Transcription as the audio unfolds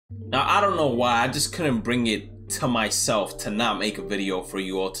Now, I don't know why, I just couldn't bring it to myself to not make a video for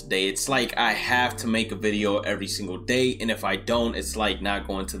you all today. It's like I have to make a video every single day, and if I don't, it's like not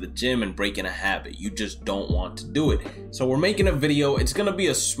going to the gym and breaking a habit. You just don't want to do it. So we're making a video. It's gonna be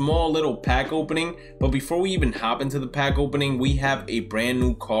a small little pack opening, but before we even hop into the pack opening, we have a brand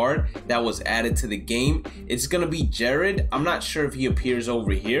new card that was added to the game. It's gonna be Jared. I'm not sure if he appears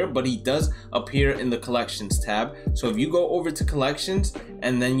over here, but he does appear in the collections tab. So if you go over to collections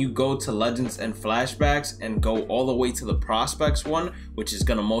and then you go to legends and flashbacks and go all the way to the prospects one, which is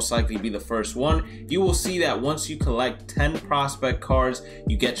gonna most likely be the first one, you will see that once you collect 10 prospect cards,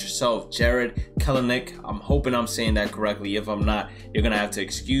 you get yourself Jared Kelenic. I'm hoping I'm saying that correctly. If I'm not, you're gonna have to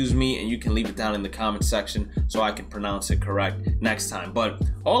excuse me, and you can leave it down in the comment section so I can pronounce it correct next time. But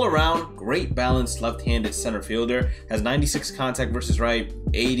all around, great balanced left-handed center fielder. Has 96 contact versus right,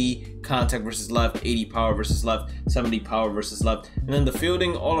 80 contact versus left, 80 power versus left, 70 power versus left, and then the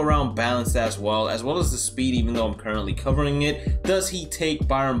fielding all around balanced as well as the speed, even though I'm currently covering it. Does he take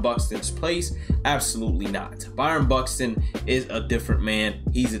Byron Buxton's place? Absolutely not. Byron Buxton is a different man.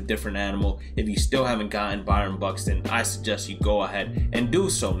 He's a different animal. If you still haven't gotten Byron Buxton, I suggest you go ahead and do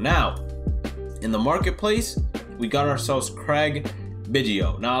so. Now, in the marketplace, we got ourselves Craig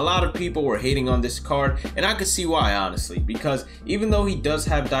Biggio. Now, a lot of people were hating on this card, and I could see why, honestly, because even though he does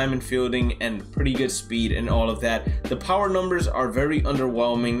have diamond fielding and pretty good speed and all of that, the power numbers are very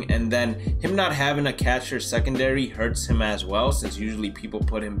underwhelming, and then him not having a catcher secondary hurts him as well, since usually people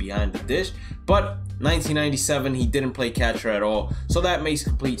put him behind the dish. But 1997, he didn't play catcher at all, so that makes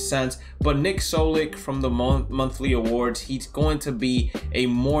complete sense. But Nick Solik from the monthly awards, he's going to be a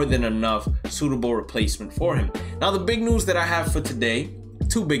more than enough suitable replacement for him. Now, the big news that I have for today,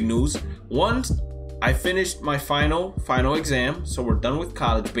 two big news. One, I finished my final exam, so we're done with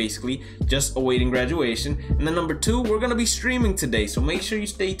college basically, just awaiting graduation. And then number two, we're gonna be streaming today, so make sure you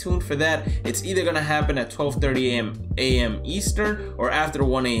stay tuned for that. It's either gonna happen at 12:30 a.m. Eastern or after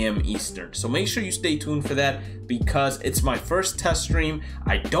 1 a.m. Eastern. So make sure you stay tuned for that, because it's my first test stream.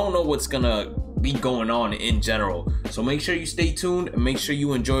 I don't know what's gonna be going on in general, so make sure you stay tuned and make sure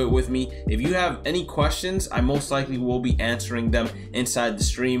you enjoy it with me. If you have any questions, I most likely will be answering them inside the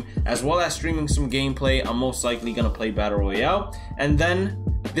stream, as well as streaming some gameplay. I'm most likely gonna play Battle Royale. And then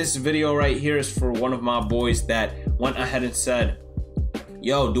this video right here is for one of my boys that went ahead and said,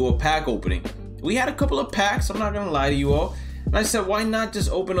 yo, do a pack opening. We had a couple of packs, I'm not gonna lie to you all, and I said, why not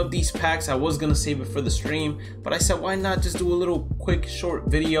just open up these packs? I was gonna save it for the stream, but I said, why not just do a little quick short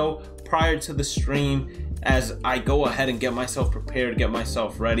video prior to the stream as I go ahead and get myself prepared, get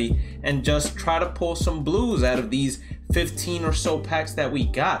myself ready, and just try to pull some blues out of these 15 or so packs that we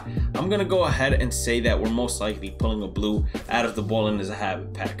got. I'm gonna go ahead and say that we're most likely pulling a blue out of the Ballin' is a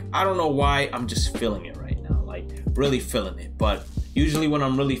Habit pack. I don't know why, I'm just feeling it right now, like really feeling it. But usually when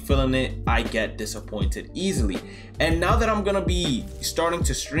I'm really feeling it, I get disappointed easily. And now that I'm gonna be starting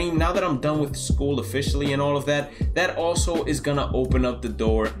to stream, now that I'm done with school officially and all of that, that also is gonna open up the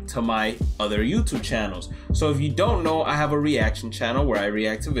door to my other YouTube channels. So if you don't know, I have a reaction channel where I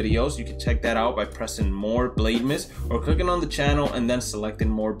react to videos. You can check that out by pressing more Bhlademyst or clicking on the channel and then selecting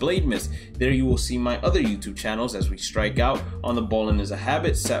more Bhlademyst. There you will see my other YouTube channels as we strike out on the Ballin' is a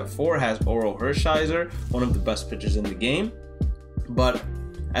Habit. Set 4 has Oro Hershiser, one of the best pitchers in the game. But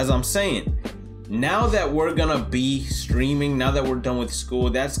as I'm saying, now that we're gonna be streaming, now that we're done with school,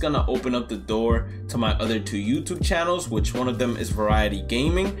 that's gonna open up the door to my other two YouTube channels, which one of them is Variety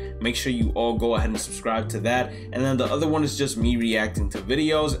Gaming. Make sure you all go ahead and subscribe to that. And then the other one is just me reacting to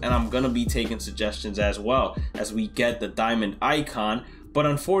videos, and I'm gonna be taking suggestions as well as we get the diamond icon. But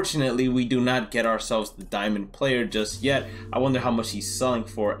unfortunately, we do not get ourselves the diamond player just yet. I wonder how much he's selling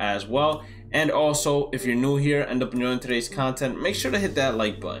for as well. And also, if you're new here, end up enjoying today's content, make sure to hit that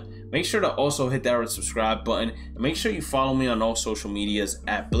like button. Make sure to also hit that subscribe button. And make sure you follow me on all social medias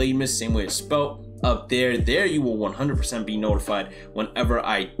at Bhlademyst, same way it's spelled. Up there you will 100% be notified whenever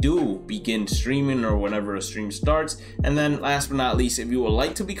I do begin streaming or whenever a stream starts. And then last but not least, if you would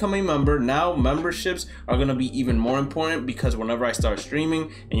like to become a member, now memberships are going to be even more important, because whenever I start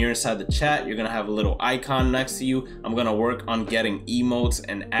streaming and you're inside the chat, you're going to have a little icon next to you. I'm going to work on getting emotes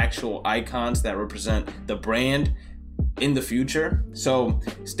and actual icons that represent the brand in the future, so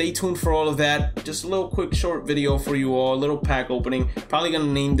stay tuned for all of that. Just a little quick short video for you all, a little pack opening. Probably gonna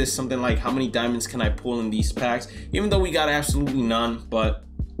name this something like how many diamonds can I pull in these packs, even though we got absolutely none. But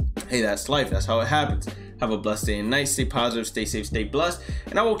hey, that's life, that's how it happens. Have a blessed day and night. Stay positive, stay safe, stay blessed,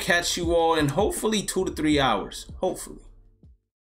 and I will catch you all in hopefully 2 to 3 hours, hopefully.